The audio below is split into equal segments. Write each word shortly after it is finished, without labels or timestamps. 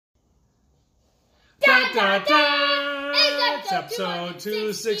It's episode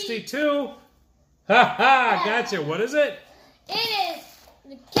 262. Ha ha! Gotcha. What is it? It is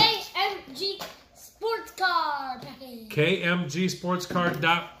the KMG Sports Card package.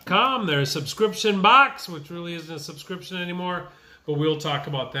 KMGSportsCard.com. Their subscription box, which really isn't a subscription anymore, but we'll talk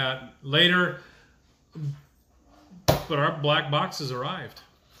about that later. But our black box has arrived.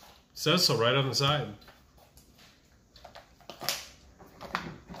 It says so right on the side.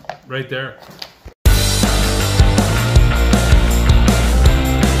 Right there.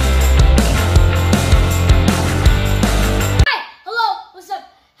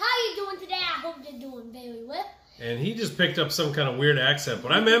 And he just picked up some kind of weird accent,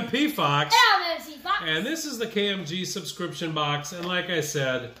 but I'm MP Fox. And I'm MC Fox. And this is the KMG subscription box. And like I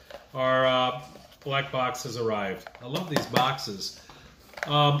said, our black box has arrived. I love these boxes.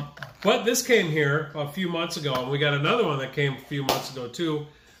 But this came here a few months ago, and we got another one that came a few months ago too.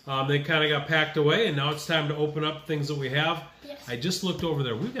 They kind of got packed away, and now it's time to open up things that we have. Yes. I just looked over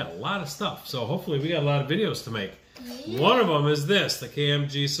there. We've got a lot of stuff, so hopefully we got a lot of videos to make. Yeah. One of them is this, the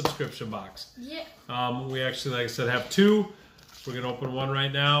KMG subscription box. Yeah. We actually, like I said, have two. We're going to open one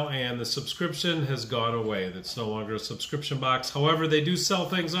right now, and the subscription has gone away. That's no longer a subscription box. However, they do sell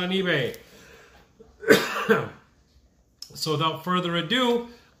things on eBay. So without further ado,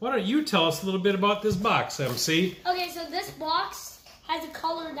 why don't you tell us a little bit about this box, MC? Okay, so this box has a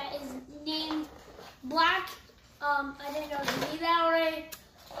color that is named black. I didn't know to leave that already.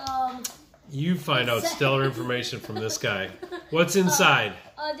 You find out stellar information from this guy. What's inside?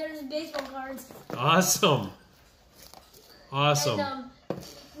 There's baseball cards. Awesome. Awesome. And,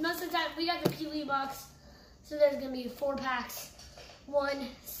 most of the time, we got the Pee-wee box, so there's going to be 4 packs. One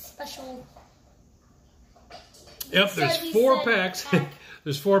special. Yep, there's 4 packs.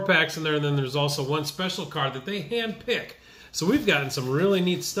 There's 4 packs in there, and then there's also one special card that they hand pick. So we've gotten some really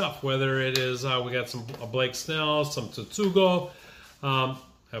neat stuff, whether it is, we got some Blake Snell, some Tsutsugo,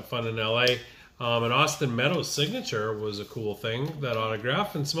 have fun in LA. And Austin Meadows' signature was a cool thing, that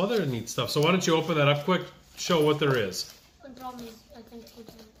autograph, and some other neat stuff. So why don't you open that up quick, show what there is. The problem is, I think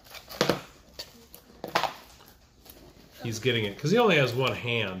he's getting it, because he only has one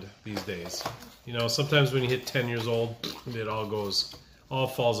hand these days. You know, sometimes when you hit 10 years old, it all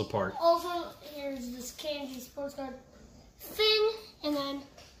falls apart. Also, here's this KMG Sports Card thing, and then...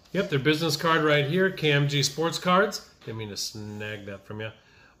 Yep, their business card right here, KMG Sports Cards. Didn't mean to snag that from you.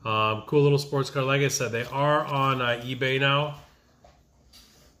 Cool little sports card. Like I said, they are on eBay now.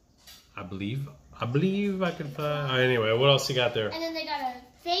 I believe I can find. Anyway, what else you got there? And then they got a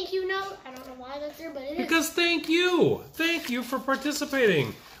thank you note. I don't know why that's there, but it is. Because thank you for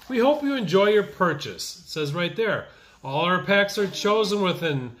participating. We hope you enjoy your purchase. It says right there. All our packs are chosen with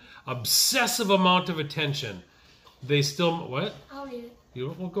an obsessive amount of attention. They still what? I'll read it.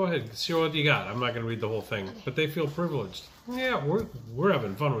 Well, go ahead. Show what you got. I'm not going to read the whole thing, but they feel privileged. Yeah, we're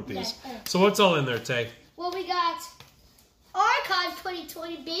having fun with these. Okay. So what's all in there, Tay? Well, we got Archives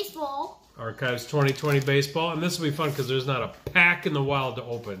 2020 Baseball. Archives 2020 Baseball, and this will be fun because there's not a pack in the wild to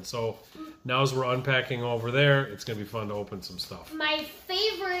open. So now as we're unpacking over there, it's going to be fun to open some stuff. My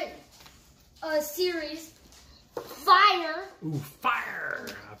favorite series, Fire. Ooh, Fire!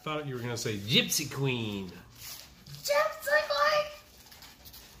 I thought you were going to say Gypsy Queen. Gypsy Queen!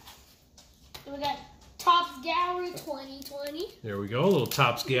 And we got Topps Gallery 2020. There we go, a little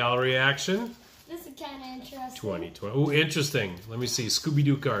Topps Gallery action. This is kind of interesting. 2020. Ooh, interesting. Let me see.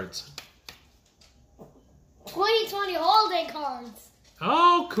 Scooby-Doo cards. 2020 holiday cards.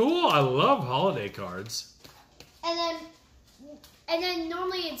 Oh, cool. I love holiday cards. And then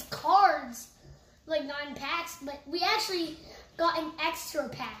normally it's cards, like 9 packs, but we actually got an extra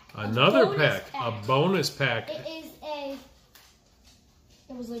pack. Another pack. A bonus pack.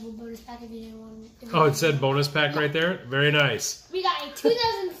 It was labeled bonus pack if you didn't want to. Oh, it said bonus pack right there? Very nice. We got a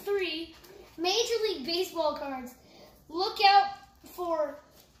 2003 Major League Baseball cards. Look for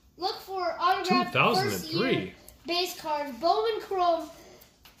autographed 2003 first year base cards. Bowman Chrome,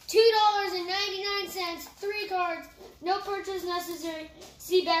 $2.99, 3 cards. No purchase necessary.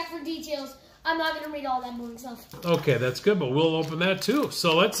 See back for details. I'm not going to read all that boring stuff. Okay, that's good, but we'll open that too.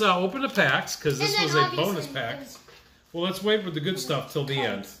 So let's open the packs, because this was a bonus pack. Well, let's wait for the good stuff till the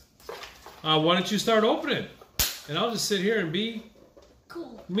end. Why don't you start opening? And I'll just sit here and be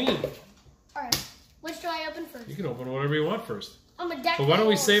cool. Me. Alright, which do I open first? You can open whatever you want first. I'm a deck. But why don't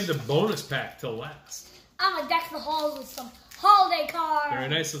we save the bonus pack till last? I'm gonna deck the halls with some holiday cards. Very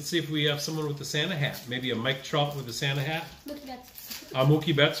nice. Let's see if we have someone with the Santa hat. Maybe a Mike Trout with the Santa hat. Mookie Betts.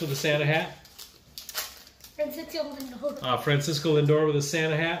 Mookie Betts with a Santa hat. Francisco Lindor. Francisco Lindor with a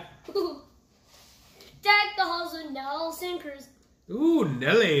Santa hat. Deck the halls with Nelson Cruz. Ooh,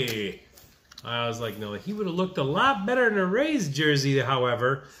 Nelly. I was like, no, he would have looked a lot better in a Rays jersey,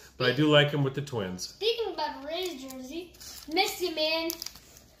 however. But I do like him with the Twins. Speaking about Rays jersey, miss you, man.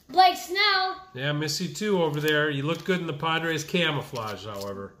 Blake Snell. Yeah, miss you too over there. You look good in the Padres camouflage,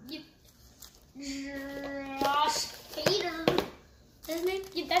 however. Josh Hader. His name?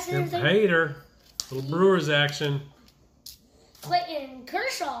 Yep, that's his name. Hader. Little Brewers action. Clayton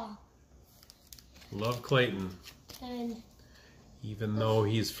Kershaw. Love Clayton. And even though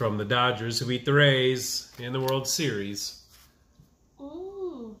he's from the Dodgers, who beat the Rays in the World Series.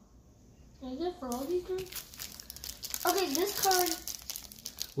 Ooh. Is it for all these guys? Okay, this card.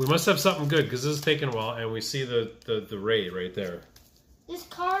 We must have something good because this is taking a while, and we see the Ray right there. This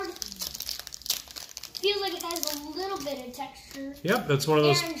card feels like it has a little bit of texture. Yep, that's one of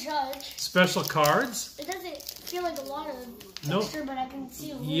those Aaron Judge. special cards. It doesn't feel like a lot of Nope. texture, but I can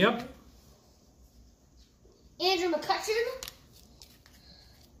see a little Yep. bit. Andrew McCutcheon.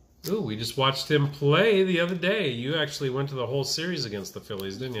 Ooh, we just watched him play the other day. You actually went to the whole series against the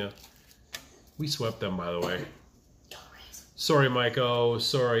Phillies, didn't you? We swept them, by the way. Sorry, Mike O.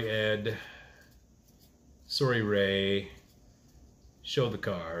 Sorry, Ed. Sorry, Ray. Show the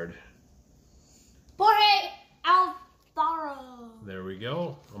card. Jorge Alfaro. There we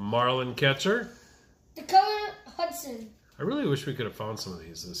go. A Marlin catcher. Dakota Hudson. I really wish we could have found some of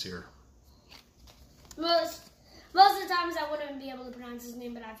these this year. Most of the times I wouldn't be able to pronounce his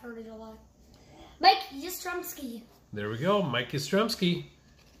name, but I've heard it a lot. Mike Yastrzemski. There we go. Mike Yastrzemski.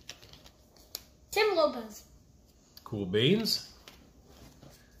 Tim Lopez. Cool beans.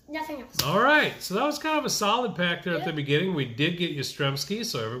 Nothing else. All right. So that was kind of a solid pack there at the Yep. beginning. We did get Yastrzemski,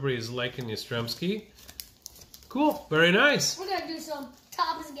 so everybody's liking Yastrzemski. Cool. Very nice. We're going to do some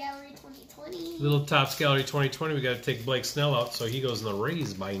Topps Gallery 2020. Little Topps Gallery 2020. We got to take Blake Snell out, so he goes in the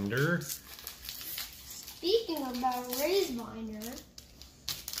Rays binder. Speaking about Rays binder,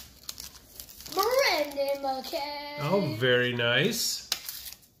 Brendan McKay. Oh, very nice.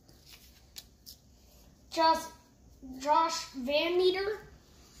 Josh Van Meter.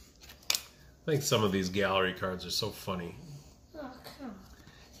 I think some of these gallery cards are so funny. Oh, come on.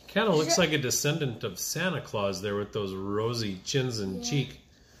 He kind of looks like a descendant of Santa Claus there with those rosy chins and cheek.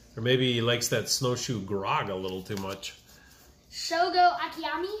 Or maybe he likes that snowshoe grog a little too much. Shogo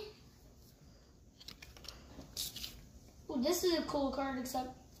Akiyami. Well, this is a cool card, except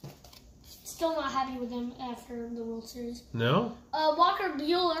still not happy with him after the World Series. No? Walker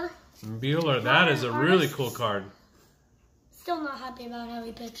Buehler. Bueller, that is a really cool card. Still not happy about how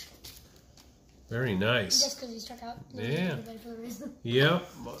he pitched. Very nice. Just because he struck out. Yeah. For a reason. Yep,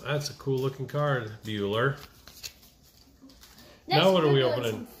 well, that's a cool looking card, Bueller. Next, Now what are we're we doing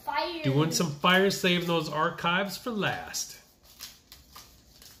opening? some fire. Doing some fire, saving those archives for last.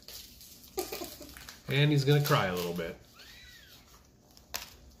 And he's going to cry a little bit.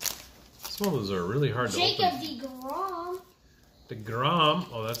 Some of those are really hard to Jacob open. DeGrom. DeGrom.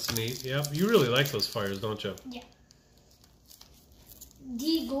 Oh, that's neat. Yep, you really like those fires, don't you? Yeah.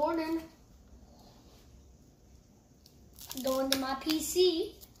 D. Gordon. Going to my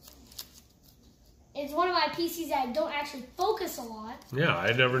PC. It's one of my PCs that I don't actually focus a lot. Yeah,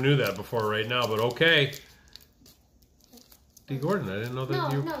 I never knew that before right now, but okay. D. Gordon, I didn't know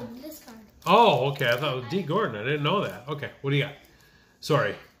that you... No, this card. Oh, okay. I thought it was D. Gordon. I didn't know that. Okay, what do you got?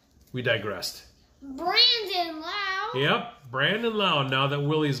 Sorry, we digressed. Brandon Lau. Yep, Brandon Lau. Now that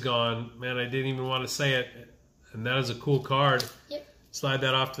Willie's gone, man, I didn't even want to say it. And that is a cool card. Yep. Slide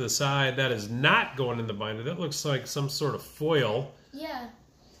that off to the side. That is not going in the binder. That looks like some sort of foil. Yeah.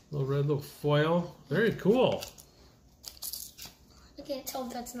 Little red little foil. Very cool. I can't tell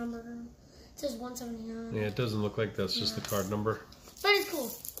if that's numbered or... It says 179. Yeah, it doesn't look like that's just the card number. But it's cool.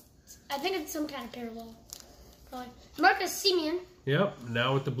 I think it's some kind of parallel. Probably. Marcus Semien. Yep,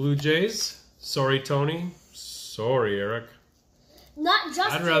 now with the Blue Jays. Sorry, Tony. Sorry, Eric. Not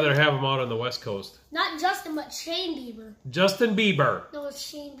Justin. I'd rather have him out on the West Coast. Not Justin, but Shane Bieber. Justin Bieber. No, it's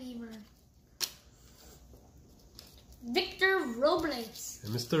Shane Bieber. Victor Robles.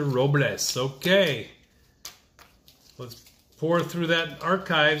 And Mr. Robles. Okay. Let's pour through that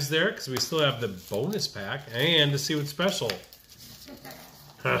archives there because we still have the bonus pack and to see what's special.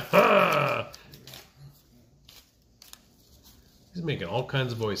 Ha ha! He's making all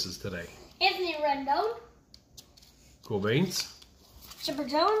kinds of voices today. Anthony Rendon. Cool beans. Chipper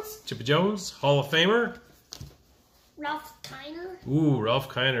Jones. Chipper Jones, Hall of Famer. Ralph Kiner. Ooh, Ralph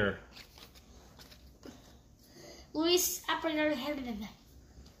Kiner. Luis Aparicio.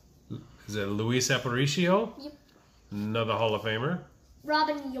 Is it Luis Aparicio? Yep. Another Hall of Famer.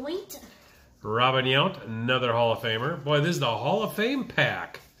 Robin Yoint. Robin Yount, another Hall of Famer. Boy, this is the Hall of Fame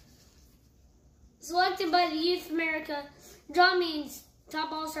pack. Selected by the Youth America. Draw means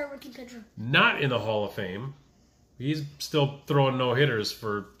Top All-Star rookie pitcher. Not in the Hall of Fame. He's still throwing no-hitters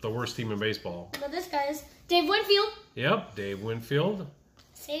for the worst team in baseball. But this guy is Dave Winfield. Yep, Dave Winfield.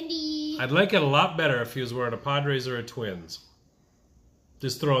 Sandy. I'd like it a lot better if he was wearing a Padres or a Twins.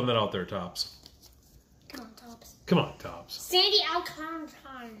 Just throwing that out there, Tops. Come on, Tops. Come on, Tops. Sandy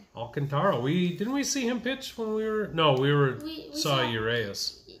Alcantara. Alcantara. Didn't we see him pitch when we were... No, we saw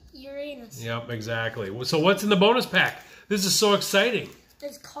Urias. Uranus. Yep, exactly. So what's in the bonus pack? This is so exciting.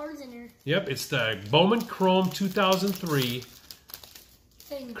 There's cards in there. Yep, it's the Bowman Chrome 2003.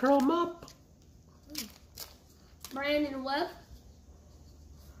 Thing. Chrome up. Brandon Webb.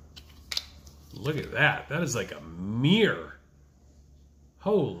 Look at that. That is like a mirror.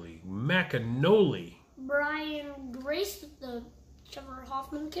 Holy macanoli. Brian Grace with the Trevor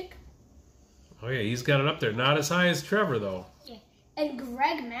Hoffman kick. Oh, yeah, he's got it up there. Not as high as Trevor, though. Yeah. And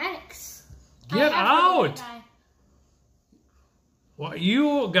Greg Maddux. Get out! Well,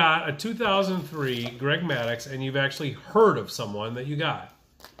 you got a 2003 Greg Maddux, and you've actually heard of someone that you got.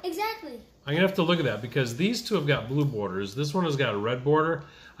 Exactly. I'm going to have to look at that because these two have got blue borders. This one has got a red border.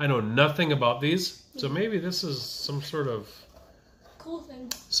 I know nothing about these, so maybe this is some sort of cool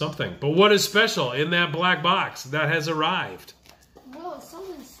thing. Something. But what is special in that black box that has arrived? Well,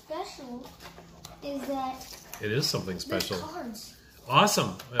 something special is that it is something special. There's cards.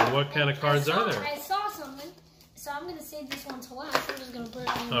 Awesome. And what kind of cards are there? I saw something, so I'm going to save this one to last. I'm just going to put it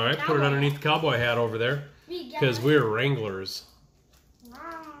underneath. All right, put it underneath the cowboy hat over there because we're Wranglers.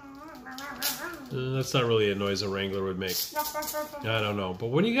 That's not really a noise a Wrangler would make. I don't know. But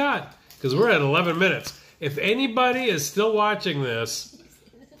what do you got? Because we're at 11 minutes. If anybody is still watching this,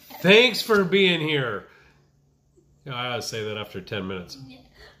 thanks for being here. I ought to say that after 10 minutes.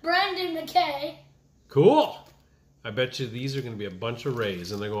 Brandon McKay. Cool. I bet you these are going to be a bunch of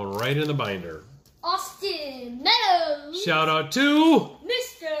Rays, and they're going right in the binder. Austin Meadows. Shout out to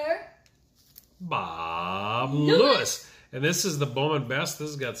Mr. Bob Lewis. And this is the Bowman Best.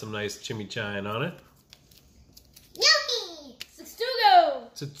 This has got some nice chimichurri on it. Yogi.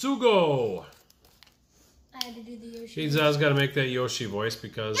 Tsutsugo. I had to do the Yoshi. He's always got to make that Yoshi voice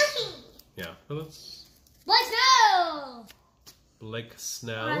because... Yoshi. Yeah. Well, that's... Blake Snell. Blake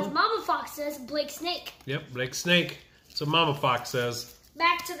Snell. As Mama Fox says, Blake Snake. Yep, Blake Snake. So Mama Fox says.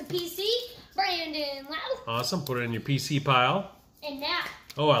 Back to the PC, Brandon Loud. Awesome. Put it in your PC pile. And now.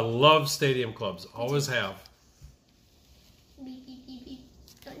 Oh, I love stadium clubs. Always have. Beep, beep, beep, beep.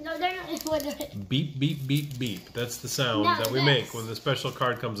 No, they're not. Beep, beep, beep, beep. That's the sound that we make when the special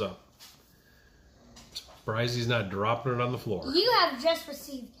card comes up. Surprised he's not dropping it on the floor. You have just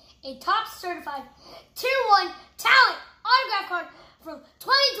received a top certified Tier 1 talent autograph card from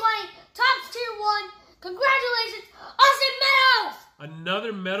 2020 Topps Tier 1. Congratulations, Austin Meadows!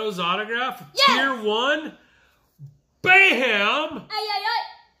 Another Meadows autograph? Yes. Tier 1? Bam!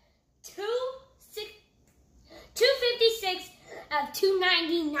 256 out of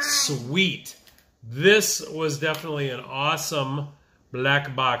 299. Sweet. This was definitely an awesome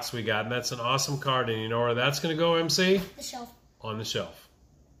black box we got, and that's an awesome card. And you know where that's going to go, MC? The shelf. On the shelf.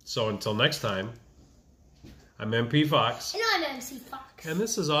 So until next time, I'm MP Fox. And I'm MC Fox. And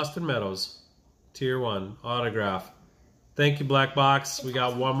this is Austin Meadows, Tier 1 autograph. Thank you, Black Box. We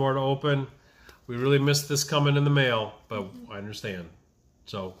got one more to open. We really missed this coming in the mail, but I understand.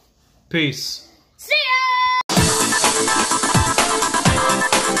 So, peace. See ya!